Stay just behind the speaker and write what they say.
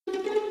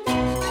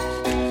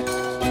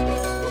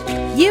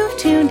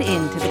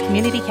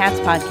Community Cats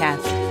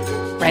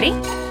podcast. Ready?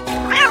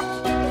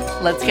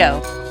 Let's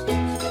go.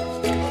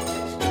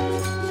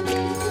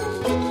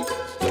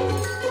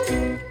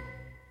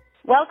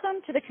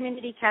 Welcome to the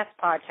Community Cats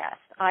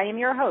podcast. I am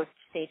your host,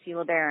 Stacey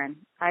LeBaron.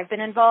 I've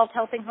been involved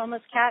helping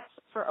homeless cats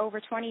for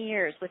over 20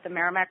 years with the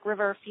Merrimack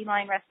River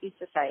Feline Rescue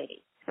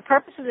Society. The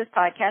purpose of this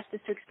podcast is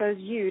to expose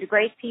you to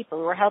great people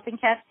who are helping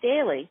cats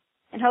daily,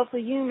 and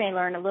hopefully you may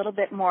learn a little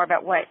bit more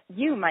about what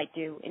you might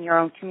do in your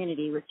own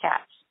community with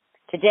cats.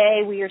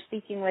 Today we are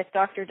speaking with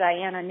Dr.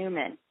 Diana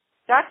Newman.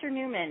 Dr.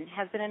 Newman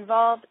has been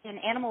involved in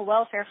animal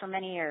welfare for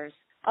many years.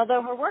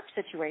 Although her work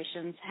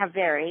situations have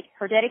varied,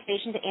 her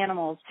dedication to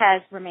animals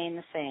has remained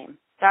the same.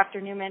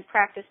 Dr. Newman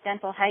practiced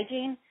dental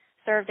hygiene,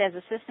 served as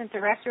assistant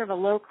director of a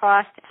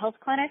low-cost health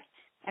clinic,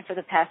 and for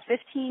the past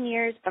 15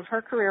 years of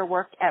her career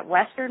worked at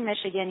Western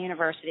Michigan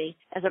University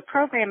as a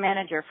program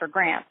manager for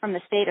grants from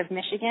the state of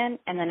Michigan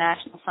and the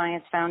National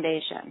Science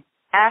Foundation.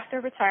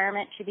 After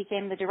retirement, she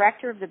became the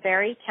director of the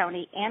Berry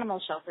County Animal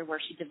Shelter,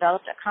 where she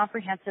developed a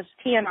comprehensive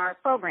TNR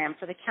program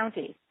for the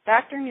county.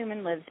 Dr.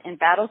 Newman lives in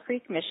Battle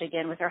Creek,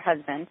 Michigan with her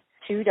husband,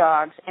 2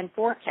 dogs, and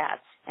 4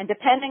 cats, and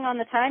depending on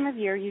the time of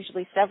year,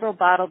 usually several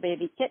bottle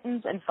baby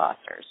kittens and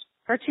fosters.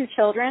 Her 2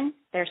 children,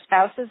 their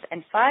spouses,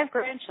 and 5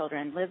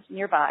 grandchildren live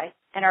nearby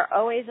and are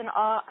always in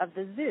awe of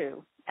the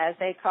zoo, as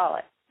they call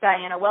it.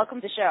 Diana,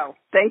 welcome to the show.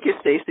 Thank you,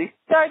 Stacey.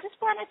 So I just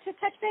wanted to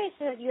touch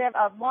base. You have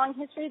a long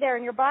history there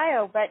in your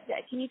bio, but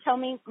can you tell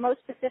me most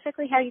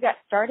specifically how you got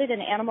started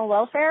in animal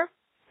welfare?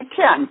 I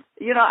can.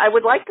 I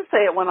would like to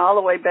say it went all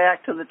the way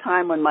back to the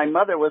time when my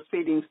mother was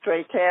feeding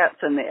stray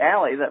cats in the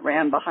alley that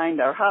ran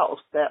behind our house.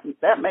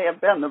 That may have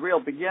been the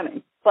real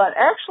beginning. But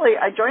actually,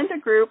 I joined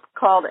a group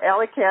called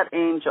Alley Cat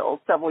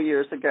Angels several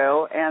years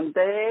ago, and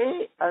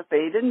they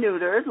spayed and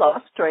neutered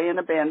lost, stray, and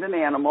abandoned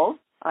animals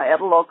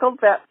at a local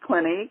vet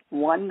clinic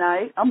one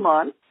night a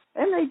month,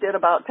 and they did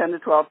about 10 to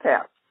 12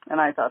 cats. And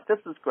I thought, this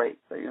is great.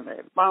 So, they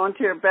have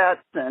volunteer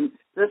vets, and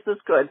this is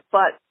good.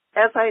 But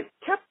as I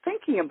kept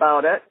thinking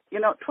about it,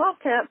 12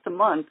 cats a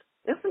month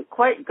isn't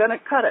quite going to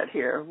cut it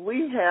here.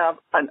 We have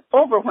an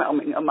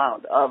overwhelming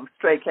amount of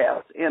stray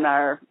cats in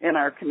our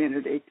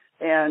community,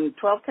 and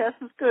 12 cats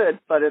is good,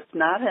 but it's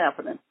not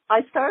happening.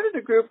 I started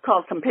a group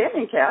called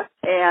Companion Cats,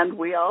 and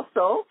we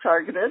also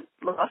targeted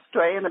lost,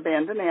 stray, and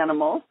abandoned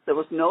animals. There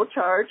was no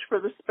charge for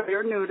the spay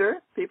or neuter.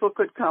 People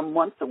could come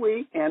once a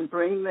week and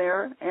bring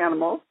their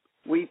animals.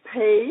 We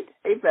paid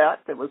a vet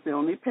that was the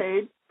only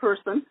paid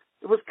person.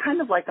 It was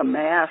kind of like a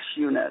MASH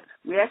unit.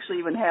 We actually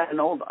even had an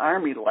old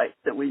Army light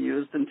that we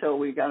used until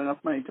we got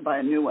enough money to buy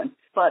a new one.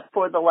 But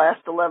for the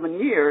last 11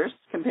 years,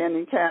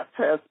 Companion Cats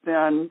has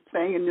been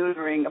spaying and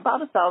neutering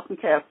about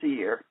 1,000 cats a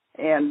year.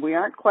 And we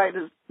aren't quite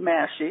as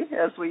mashy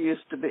as we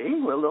used to be.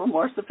 We're a little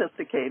more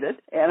sophisticated.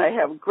 And I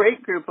have a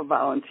great group of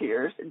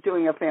volunteers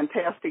doing a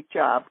fantastic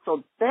job.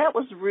 So that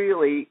was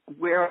really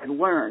where I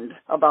learned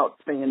about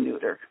spay and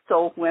neuter.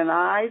 So when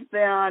I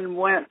then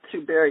went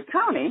to Berry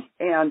County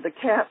and the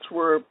cats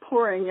were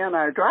pouring in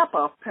our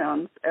drop-off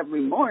pens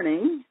every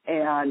morning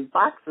and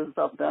boxes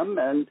of them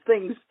and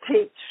things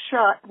taped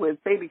shut with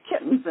baby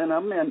kittens in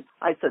them, and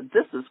I said,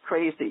 this is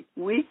crazy.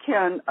 We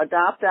can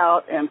adopt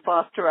out and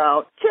foster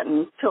out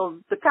kittens till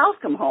the cows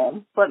come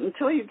home, but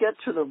until you get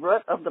to the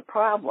root of the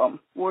problem,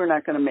 we're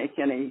not going to make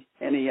any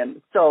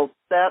in. So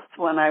that's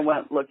when I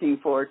went looking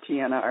for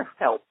TNR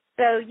help.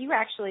 So you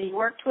actually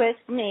worked with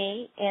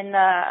me in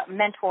the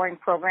mentoring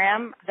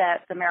program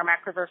that the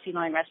Merrimack River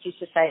Feline Rescue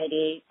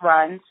Society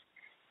runs.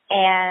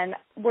 And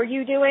were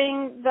you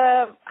doing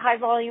the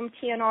high-volume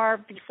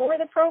TNR before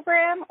the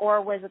program,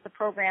 or was it the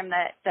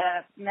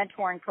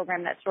mentoring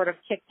program that sort of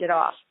kicked it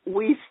off?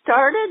 We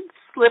started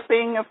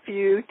slipping a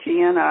few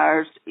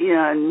TNRs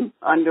in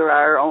under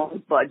our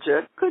own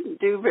budget.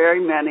 Couldn't do very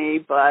many,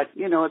 but,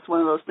 it's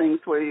one of those things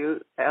where you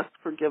ask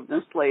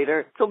forgiveness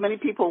later. So many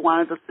people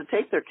wanted us to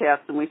take their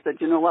cats, and we said,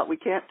 you know what, we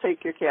can't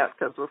take your cats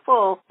because we're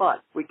full,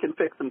 but we can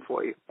fix them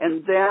for you.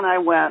 And then I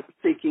went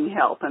seeking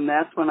help, and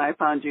that's when I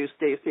found you,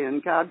 Stacey,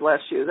 and God bless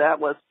you. That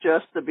was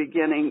just the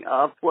beginning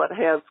of what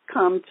has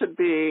come to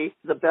be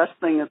the best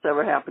thing that's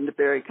ever happened to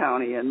Berry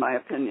County, in my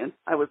opinion.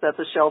 I was at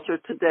the shelter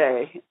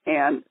today,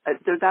 and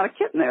there's not a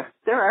kitten there.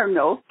 There are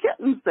no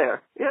kittens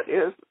there. It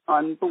is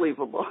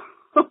unbelievable.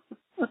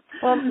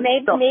 Well,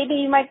 maybe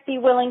you might be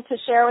willing to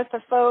share with the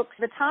folks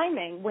the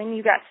timing when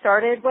you got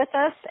started with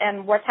us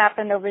and what's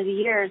happened over the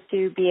years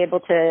to be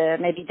able to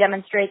maybe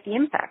demonstrate the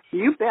impact.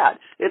 You bet.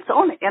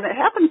 And it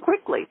happened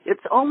quickly.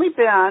 It's only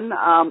been,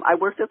 I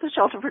worked at the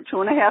shelter for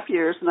 2.5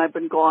 years, and I've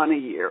been gone a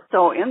year.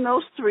 So in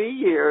those 3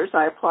 years,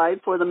 I applied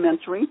for the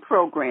mentoring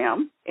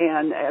program.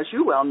 And as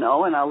you well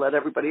know, and I'll let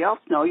everybody else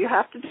know, you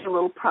have to do a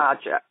little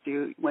project.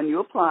 When you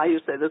apply, you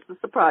say, this is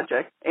the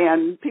project.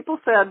 And people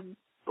said,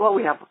 well,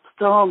 we have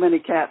so many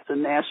cats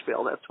in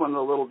Nashville. That's one of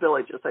the little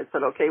villages. I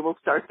said, okay, we'll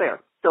start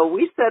there. So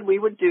we said we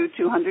would do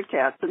 200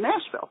 cats in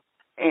Nashville.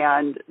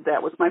 And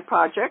that was my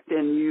project,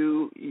 and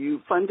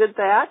you funded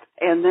that.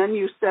 And then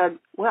you said,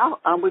 well,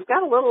 we've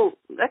got a little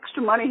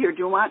extra money here. Do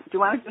you want to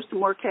do some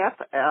more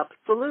cats?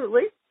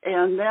 Absolutely.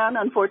 And then,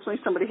 unfortunately,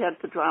 somebody had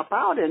to drop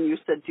out, and you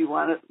said, do you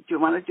want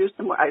to do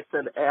some more? I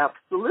said,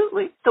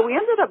 absolutely. So we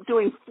ended up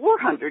doing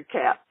 400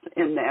 cats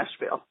in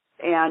Nashville.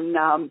 And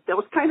that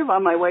was kind of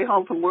on my way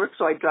home from work,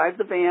 so I drive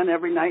the van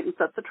every night and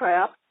set the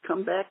trap,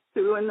 come back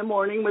 2 in the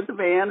morning with the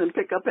van and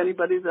pick up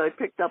anybody that I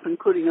picked up,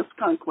 including a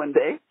skunk one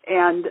day.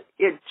 And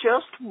it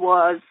just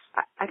was,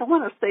 I don't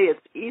want to say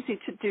it's easy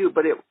to do,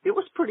 but it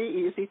was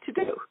pretty easy to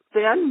do.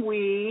 Then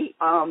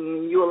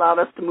you allowed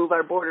us to move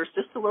our borders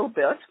just a little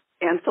bit.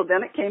 And so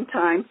then it came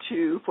time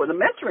for the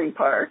mentoring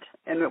part,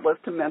 and it was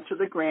to mentor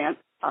the grant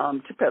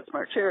to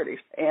PetSmart Charities.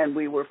 And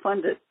we were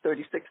funded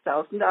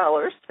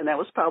 $36,000, and that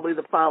was probably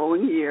the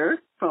following year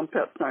from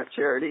PetSmart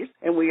Charities.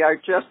 And we are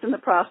just in the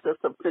process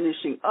of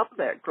finishing up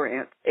that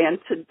grant. And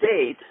to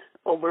date,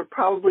 over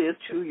probably a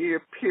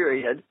 2-year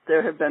period,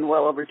 there have been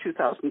well over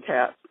 2,000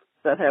 cats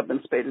that have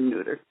been spayed and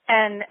neutered.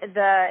 And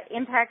the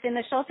impact in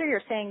the shelter,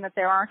 you're saying that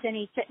there aren't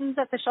any kittens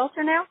at the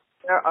shelter now?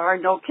 There are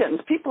no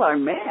kittens. People are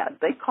mad.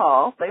 They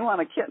call. They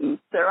want a kitten.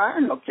 There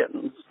are no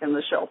kittens in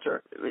the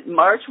shelter. In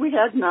March, we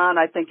had none.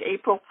 I think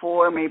April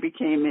 4 maybe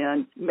came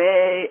in.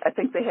 May, I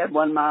think they had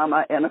one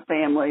mama and a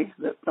family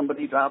that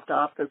somebody dropped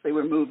off because they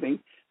were moving.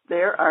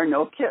 There are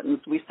no kittens.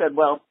 We said,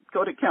 well,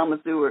 go to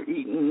Kalamazoo or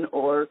Eaton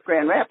or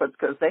Grand Rapids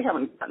because they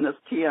haven't gotten this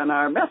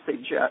TNR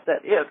message yet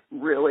that it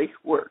really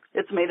works.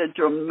 It's made a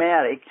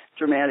dramatic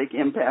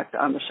impact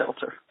on the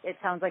shelter. It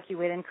sounds like you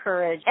would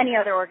encourage any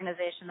other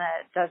organization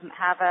that doesn't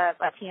have a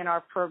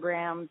TNR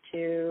program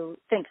to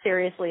think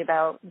seriously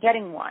about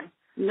getting one.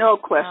 No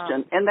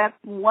question. And that's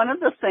one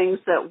of the things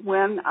that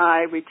when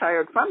I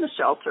retired from the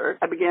shelter,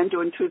 I began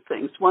doing 2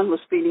 things. One was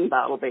feeding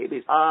bottle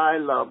babies. I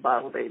love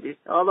bottle babies.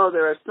 Although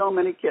there are so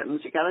many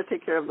kittens, you got to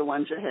take care of the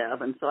ones you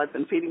have. And so I've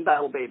been feeding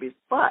bottle babies.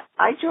 But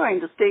I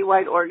joined a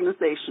statewide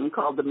organization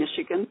called the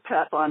Michigan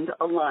Pet Fund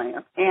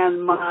Alliance.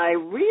 And my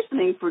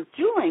reasoning for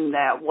doing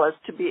that was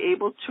to be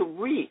able to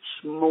reach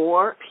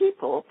more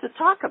people to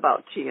talk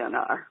about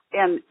TNR.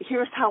 And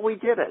here's how we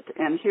did it,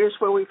 and here's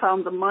where we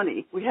found the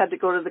money. We had to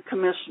go to the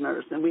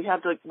commissioners, and we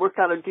had to work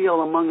out a deal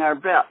among our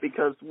vet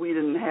because we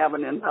didn't have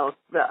an in-house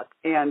vet.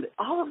 And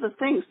all of the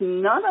things,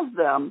 none of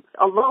them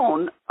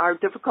alone are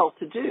difficult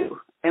to do.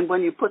 And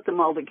when you put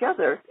them all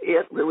together,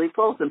 it really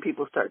flows, and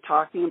people start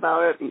talking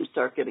about it, and you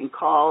start getting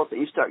calls, and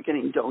you start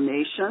getting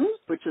donations,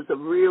 which is a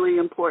really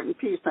important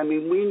piece. I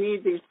mean, we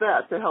need these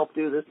vets to help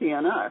do the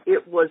TNR.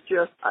 It was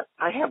just,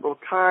 I have little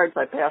cards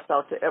I pass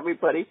out to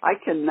everybody. I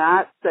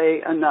cannot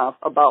say enough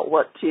about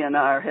what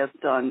TNR has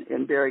done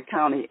in Berry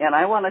County, and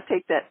I want to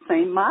take that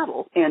same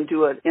model and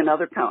do it in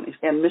other counties.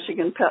 And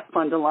Michigan Pet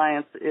Fund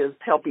Alliance is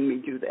helping me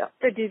do that.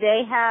 So do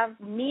they have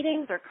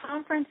meetings or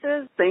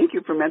conferences? Thank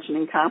you for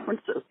mentioning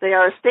conferences. They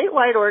are a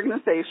statewide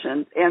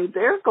organization, and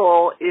their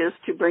goal is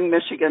to bring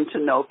Michigan to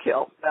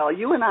no-kill. Well,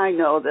 you and I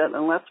know that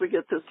unless we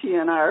get this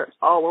TNR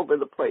all over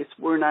the place,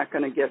 we're not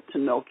going to get to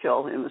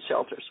no-kill in the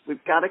shelters.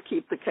 We've got to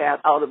keep the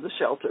cat out of the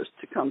shelters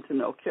to come to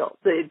no-kill.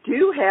 They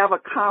do have a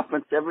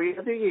conference every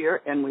other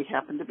year, and we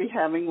happen to be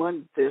having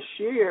one this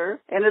year,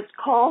 and it's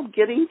called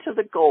Getting to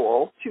the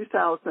Goal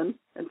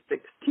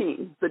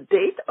 2016. The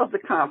date of the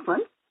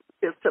conference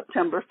is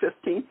September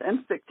 15th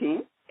and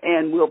 16th.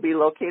 And we'll be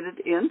located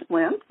in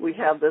Flint. We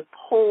have this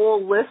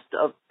whole list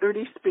of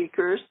 30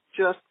 speakers,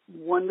 just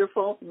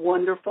wonderful,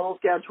 wonderful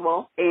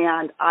schedule.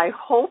 And I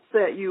hope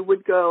that you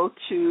would go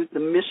to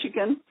the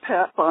Michigan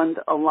Pet Fund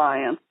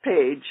Alliance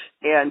page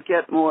and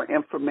get more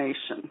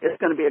information. It's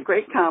going to be a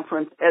great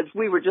conference. As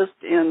we were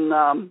just in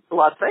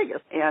Las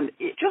Vegas, and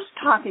just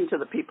talking to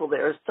the people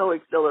there is so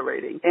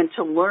exhilarating. And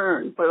to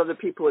learn what other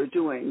people are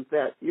doing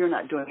that you're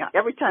not doing.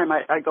 Every time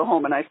I go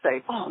home and I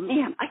say, oh,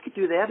 man, I could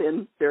do that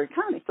in Berry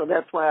County. So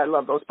that's why I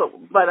love those.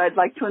 But I'd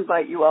like to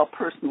invite you all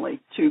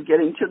personally to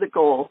Getting to the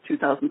Goal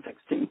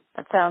 2016.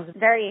 That sounds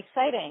very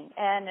exciting,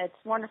 and it's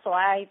wonderful.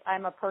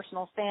 I'm a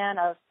personal fan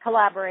of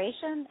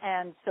collaboration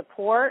and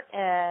support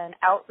and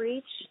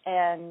outreach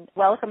and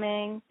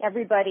welcoming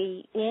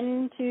everybody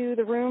into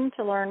the room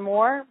to learn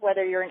more,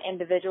 whether you're an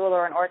individual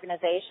or an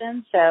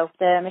organization. So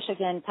the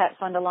Michigan Pet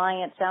Fund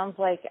Alliance sounds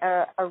like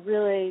a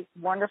really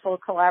wonderful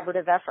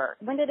collaborative effort.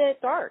 When did it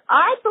start?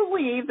 I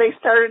believe they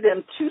started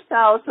in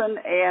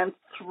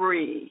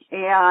 2003.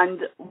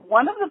 And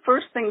one of the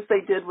first things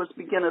they did was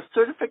begin a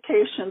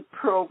certification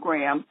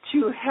program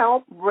to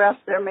help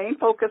their main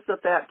focus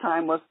at that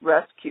time was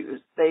rescues.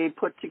 They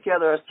put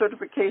together a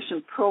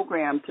certification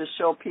program to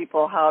show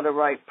people how to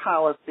write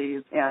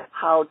policies and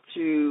how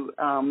to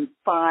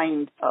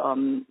find,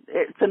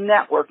 it's a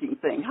networking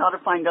thing, how to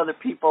find other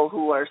people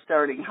who are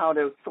starting, how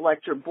to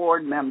select your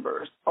board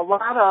members. A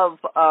lot of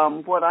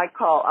what I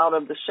call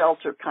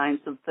out-of-the-shelter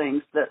kinds of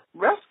things that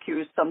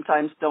rescues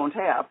sometimes don't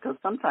have, because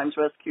sometimes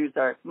rescues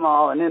are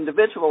small, an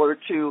individual or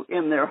two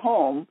in their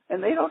home,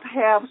 and they don't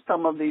have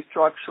some of these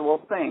structural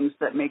things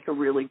that make a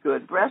really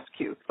good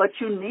rescue. But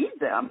you need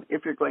them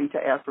if you're going to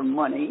ask for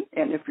money,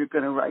 and if you're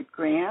going to write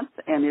grants,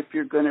 and if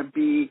you're going to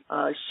be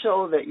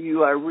show that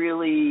you are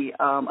really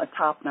a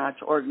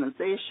top-notch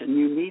organization.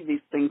 You need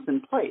these things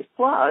in place.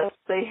 Plus,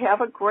 they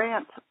have a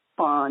grant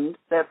fund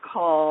that's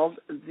called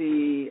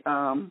the,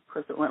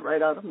 because it went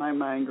right out of my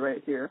mind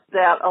right here,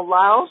 that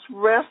allows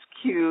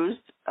rescues,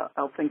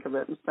 I'll think of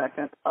it in a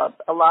second,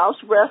 allows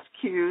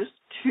rescues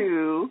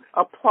to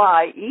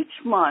apply each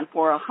month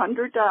for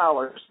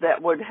 $100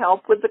 that would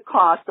help with the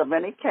cost of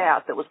any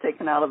cat that was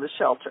taken out of the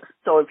shelter.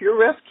 So if your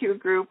rescue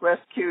group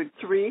rescued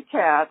 3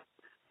 cats,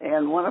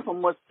 and one of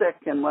them was sick,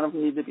 and one of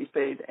them needed to be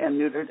spayed and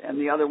neutered, and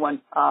the other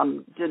one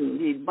didn't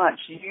need much,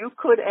 you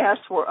could ask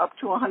for up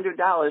to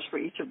 $100 for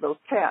each of those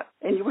cats,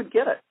 and you would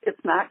get it. It's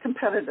not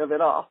competitive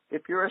at all.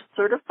 If you're a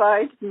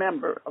certified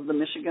member of the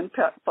Michigan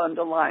Pet Fund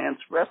Alliance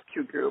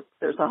Rescue Group,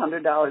 there's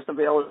 $100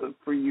 available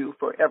for you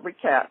for every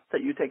cat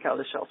that you take out of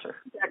the shelter.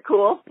 Is that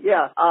cool?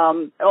 Yeah.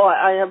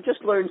 I have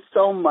just learned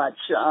so much.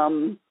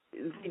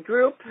 The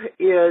group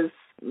is...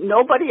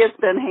 Nobody has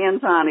been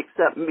hands-on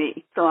except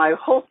me, so I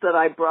hope that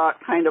I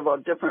brought kind of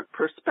a different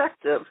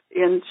perspective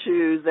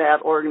into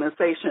that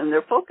organization.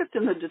 They're focused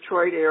in the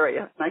Detroit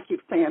area, and I keep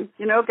saying,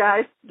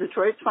 guys,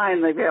 Detroit's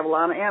fine. They have a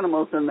lot of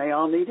animals, and they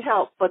all need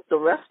help, but the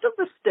rest of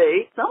the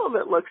state, some of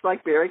it looks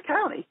like Berry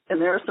County, and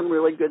there are some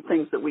really good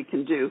things that we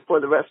can do for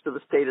the rest of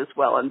the state as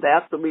well, and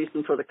that's the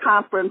reason for the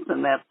conference,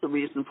 and that's the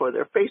reason for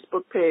their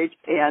Facebook page,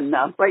 and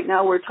right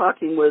now we're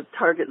talking with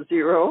Target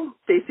Zero.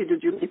 Stacy,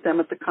 did you meet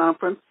them at the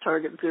conference,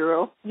 Target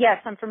Zero? Yes,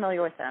 I'm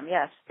familiar with them,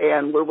 yes.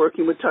 And we're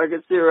working with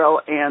Target Zero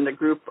and a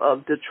group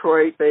of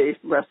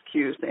Detroit-based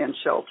rescues and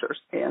shelters.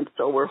 And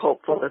so we're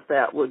hopeful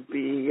that would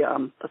be a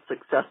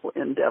successful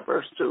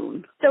endeavor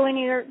soon. So when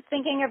you're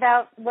thinking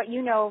about what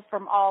you know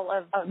from all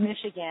of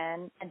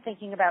Michigan and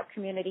thinking about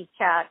community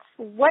cats,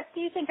 what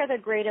do you think are the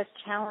greatest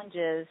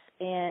challenges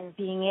in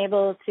being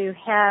able to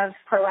have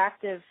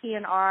proactive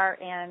P&R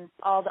and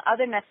all the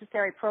other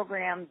necessary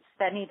programs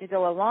that need to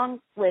go along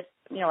with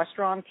a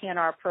strong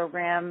P&R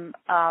program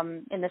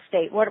in the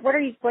state? What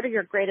are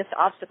your greatest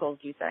obstacles,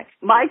 do you think?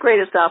 My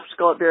greatest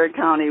obstacle at Berry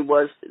County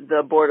was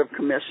the Board of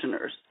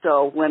Commissioners.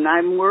 So when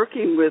I'm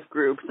working with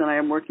groups, and I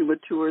am working with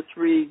 2 or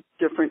 3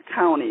 different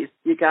counties,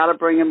 you got to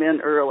bring them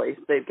in early.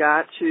 They've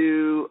got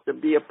to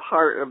be a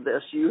part of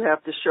this. You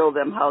have to show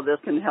them how this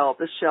can help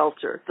the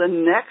shelter. The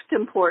next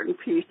important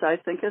piece, I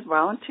think, is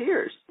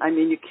volunteers. I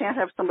mean, you can't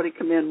have somebody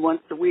come in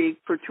once a week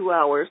for 2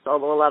 hours,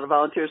 although a lot of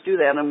volunteers do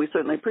that, and we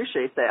certainly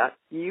appreciate that.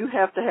 You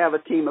have to have a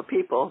team of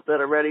people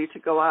that are ready to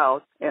go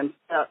out and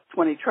set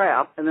 20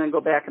 traps and then go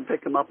back and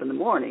pick them up in the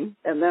morning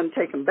and then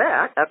take them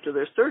back after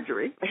their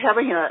surgery.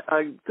 Having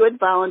a good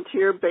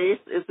volunteer base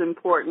is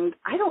important.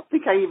 I don't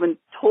think I even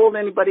told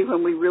anybody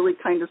when we really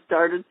kind of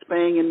started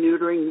spaying and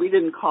neutering. We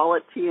didn't call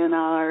it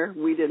TNR.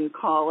 We didn't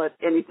call it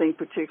anything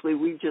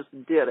particularly. We just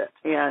did it.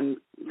 And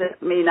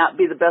that may not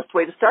be the best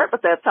way to start,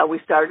 but that's how we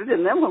started.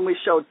 And then when we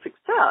showed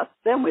success,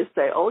 then we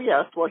say, oh,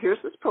 yes, well, here's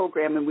this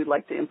program, and we'd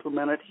like to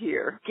implement it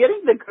here.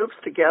 Getting the groups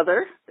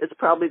together is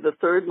probably the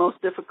third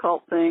most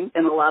difficult thing,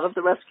 and a lot of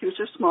the rescues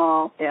are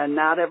small, and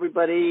not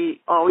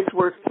everybody always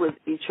works with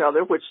each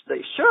other, which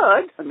they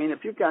should. I mean,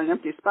 if you've got an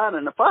empty spot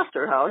in a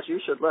foster house, you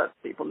should let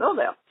people know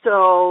that.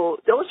 So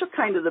those are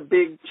kind of the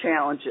big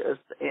challenges,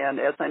 and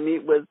as I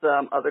meet with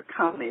other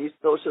counties,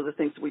 those are the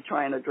things we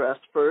try and address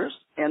first,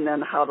 and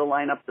then how to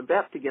line up the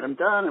vet to get them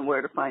done and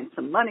where to find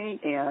some money,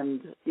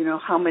 and,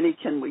 how many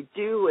can we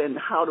do, and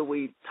how do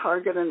we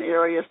target an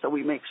area so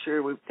we make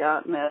sure we've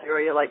gotten that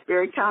area. Like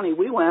Berry County,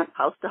 we went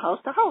house to house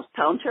to house,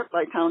 township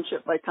by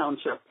township by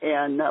township,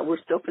 and we're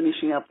still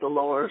finishing up the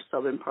lower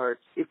southern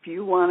parts. If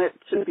you want it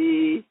to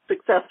be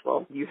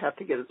successful, you have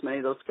to get as many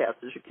of those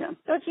cats as you can.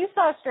 So if you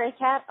saw a stray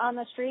cat on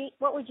the street,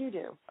 what would you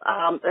do?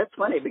 That's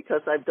funny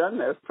because I've done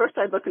this. First,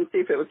 I'd look and see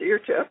if it was ear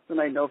tipped, and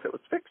I'd know if it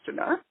was fixed or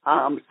not.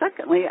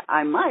 Secondly,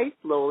 I might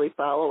slowly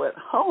follow it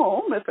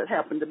home if it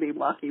happened to be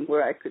walking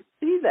where I could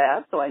see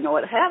that, so I know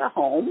it had a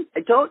home.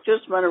 I don't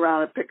just run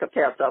around and pick up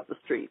cats off the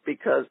street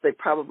because they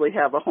probably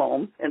have a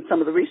home, and some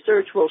of the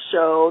research will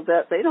show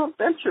that they don't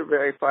venture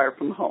very far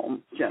from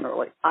home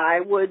generally.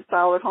 I would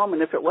follow it home,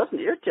 and if it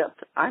wasn't ear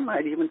tipped, I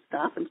might even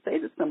stop and say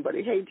to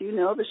somebody, hey, do you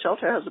know the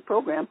shelter has a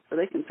program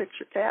where they can fix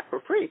your cat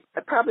for free?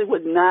 I probably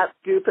would not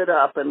scoop it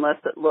up unless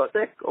it looked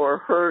sick or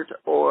hurt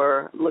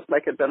or looked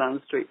like it had been on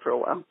the street for a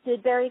while.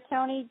 Did Berry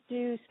County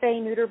do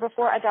spay-neuter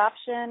before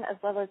adoption as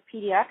well as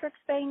pediatric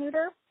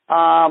spay-neuter?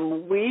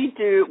 We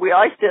do. We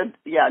always did.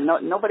 Yeah,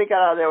 nobody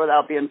got out of there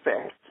without being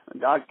fixed.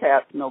 Dog,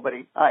 cat,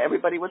 nobody.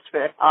 Everybody was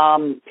fixed.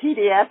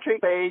 Pediatric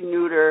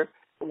spay-neuter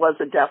was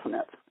a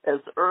definite. As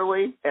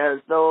early as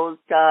those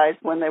guys,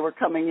 when they were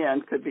coming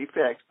in, could be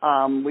fixed.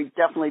 We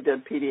definitely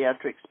did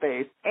pediatric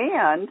space.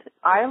 And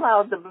I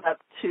allowed the vet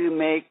to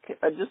make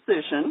a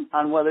decision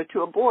on whether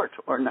to abort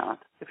or not.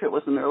 If it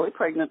was an early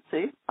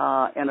pregnancy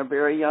and a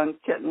very young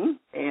kitten,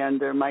 and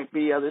there might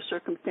be other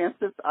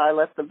circumstances, I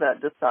let the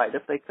vet decide.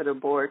 If they could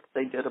abort,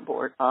 they did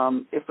abort.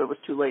 If it was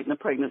too late in the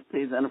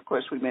pregnancy, then, of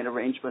course, we made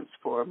arrangements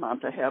for Mom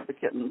to have the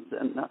kittens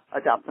and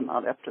adopt them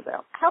out after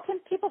that. How can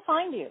people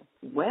find you?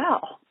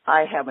 Well,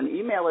 I have an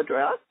email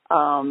address.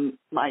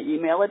 My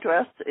email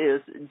address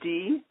is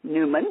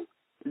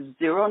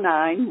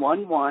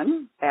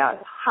dnewman0911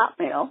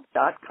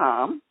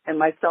 @hotmail.com, and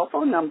my cell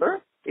phone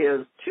number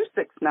is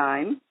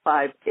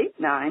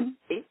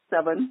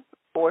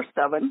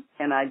 269-589-8747,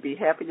 and I'd be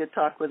happy to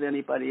talk with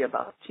anybody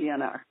about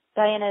TNR.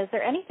 Diana, is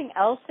there anything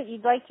else that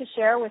you'd like to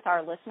share with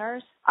our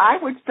listeners? I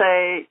would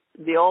say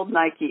the old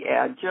Nike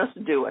ad,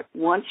 just do it.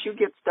 Once you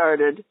get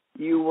started,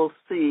 you will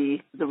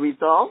see the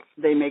results.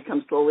 They may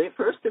come slowly at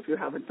first if you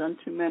haven't done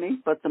too many,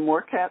 but the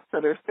more cats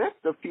that are sick,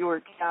 the fewer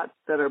cats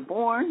that are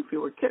born,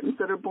 fewer kittens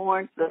that are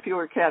born, the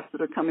fewer cats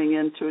that are coming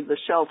into the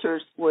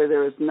shelters where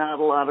there is not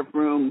a lot of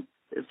room.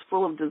 It's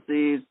full of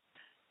disease,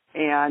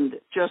 and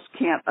just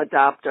can't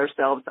adopt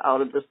ourselves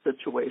out of this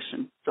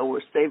situation. So we're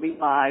saving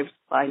lives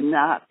by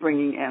not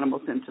bringing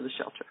animals into the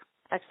shelter.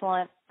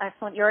 Excellent.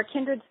 Excellent. You're a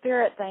kindred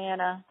spirit,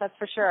 Diana, that's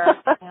for sure.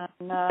 And,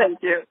 Thank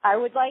you. I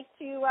would like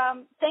to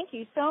thank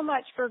you so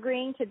much for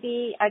agreeing to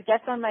be a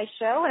guest on my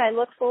show, and I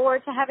look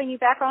forward to having you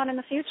back on in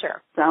the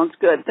future. Sounds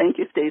good. Thank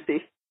you,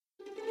 Stacy.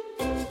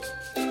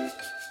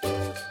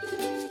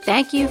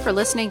 Thank you for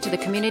listening to the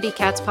Community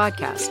Cats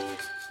Podcast.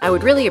 I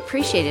would really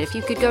appreciate it if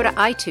you could go to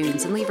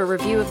iTunes and leave a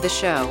review of the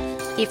show.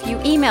 If you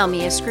email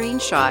me a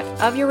screenshot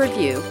of your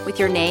review with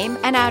your name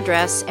and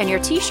address and your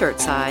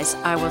t-shirt size,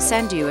 I will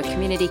send you a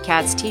Community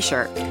Cats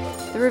t-shirt.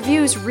 The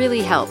reviews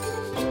really help.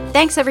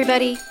 Thanks,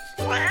 everybody.